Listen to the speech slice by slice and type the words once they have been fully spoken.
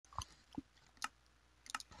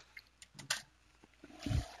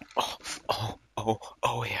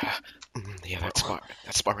Oh yeah. Yeah, that spot.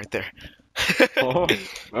 That spot right there. Oh,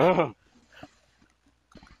 oh.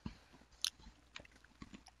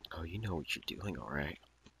 Oh, you know what you're doing, all right.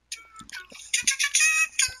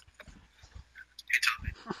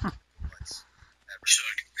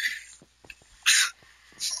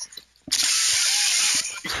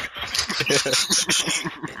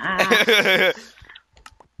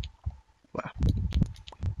 Wow.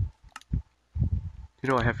 You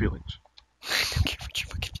know I have feelings. Don't care what you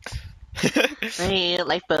fucking. Hey,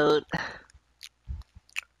 lifeboat.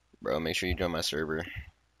 Bro, make sure you join my server.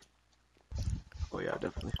 Oh yeah,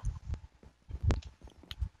 definitely.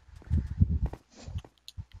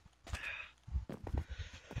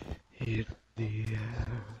 Hit the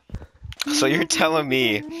So you're telling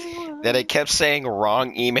me that it kept saying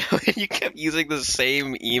wrong email and you kept using the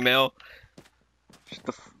same email?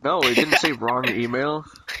 No, it didn't say wrong email.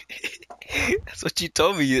 That's what you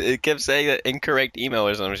told me. It kept saying that incorrect email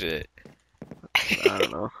or some shit. I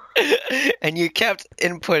don't know. And you kept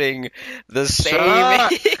inputting the Shut same.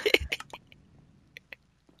 up!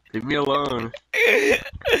 Leave me alone.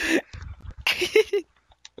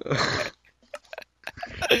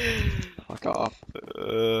 Fuck off.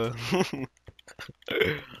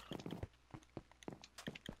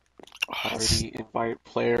 Party invite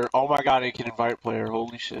player. Oh my god, it can invite player.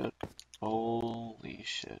 Holy shit. Holy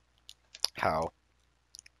shit. How?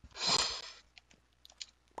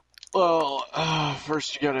 Well,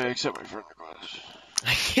 first you gotta accept my friend request.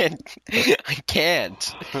 I can't. I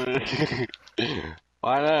can't.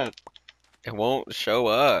 Why not? It won't show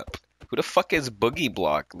up. Who the fuck is Boogie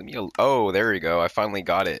Block? Leave me Oh, there we go. I finally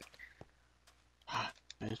got it.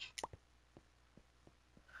 Bitch.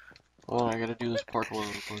 Well, I gotta do this parkour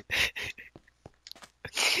real quick.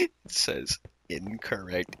 It says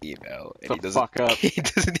incorrect email, and The he doesn't. fuck up. He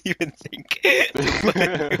doesn't even think. To put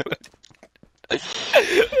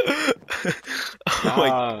oh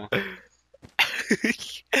my!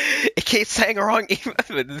 It keeps saying a wrong email.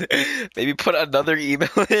 Maybe put another email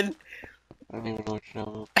in. I don't even know what you're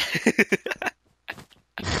talking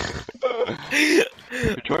about.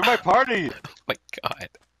 Join my party! Oh my god.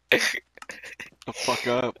 The fuck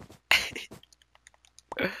up.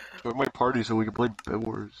 Join my party so we can play Bed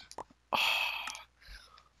Wars.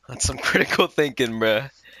 That's some critical thinking, bruh.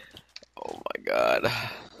 Oh my god.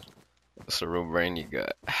 What's the real brain you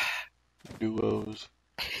got? Duos.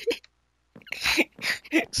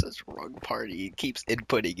 It says wrong party. It keeps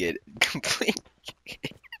inputting it. Complete.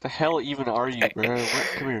 The hell even are you, bro?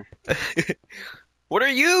 Come here. What are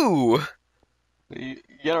you?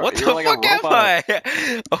 You're What the like fuck a am robot.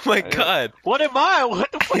 I? Oh my god. What am I?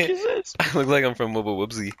 What the fuck is this? I look like I'm from Wubba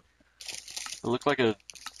Wubsy. I look like a.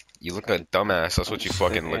 You look like a dumbass. That's what you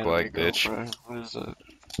fucking look like, bitch. Bro. What is that?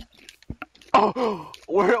 Oh,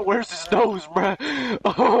 where's his nose, bro?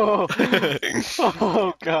 Oh,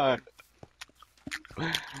 oh god.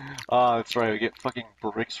 Oh, that's right. I get fucking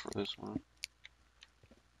bricks for this one.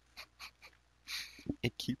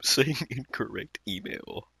 It keeps saying incorrect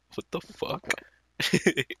email. What the fuck?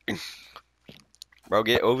 Bro,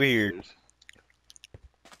 get over here. You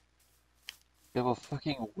have a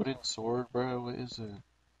fucking wooden sword, bro? What is it?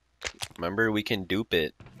 Remember, we can dupe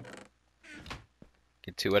it.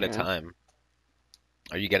 Get two at a time.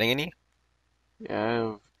 Are you getting any? Yeah, I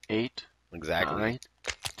have 8. Exactly. 9,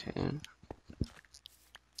 10.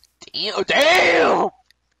 Damn! Damn!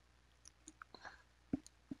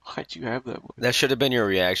 Why'd you have that one? That should have been your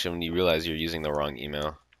reaction when you realize you're using the wrong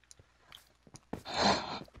email.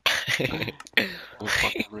 I'm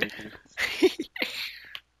fucking raging.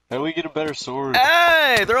 How do we get a better sword?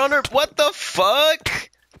 Hey, they're on her. What the fuck?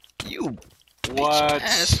 You What? ass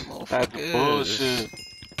That's motherfuckers. bullshit.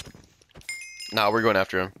 Nah, we're going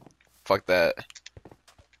after him. Fuck that.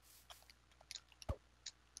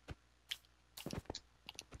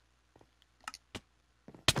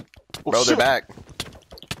 Oh, Bro, they're shit. back.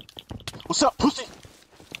 What's up, pussy?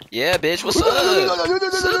 Yeah, bitch. What's up?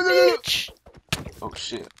 What's up, bitch? Oh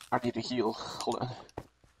shit, I need to heal. Hold on.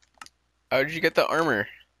 How did you get the armor?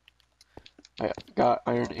 I got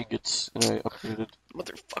iron ingots and I upgraded.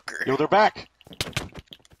 Motherfucker. Yo, they're back!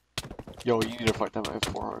 Yo, you need to fight them. I have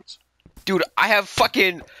 4 hearts. Dude, I have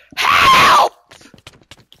fucking help!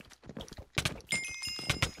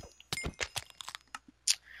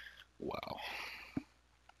 Wow.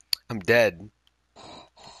 I'm dead.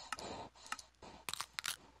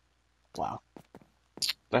 Wow.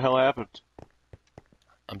 The hell happened?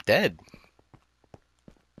 I'm dead.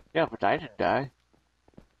 Yeah, but I didn't die.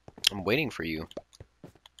 I'm waiting for you.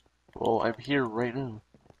 Well, I'm here right now.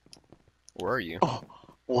 Where are you? Oh,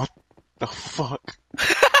 what the fuck?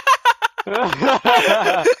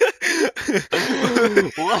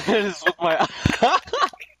 What is with my?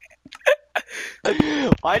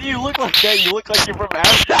 Why do you look like that? You look like you're from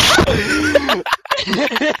Africa.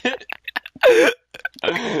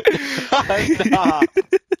 Nah.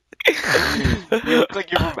 You look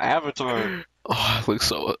like you're from Avatar. Oh,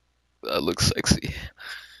 I look sexy.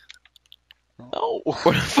 No.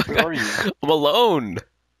 Where the fuck? Where are you? I'm alone.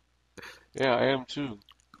 Yeah, I am too.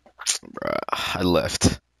 Bruh, I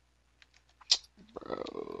left.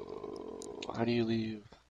 Bro, how do you leave?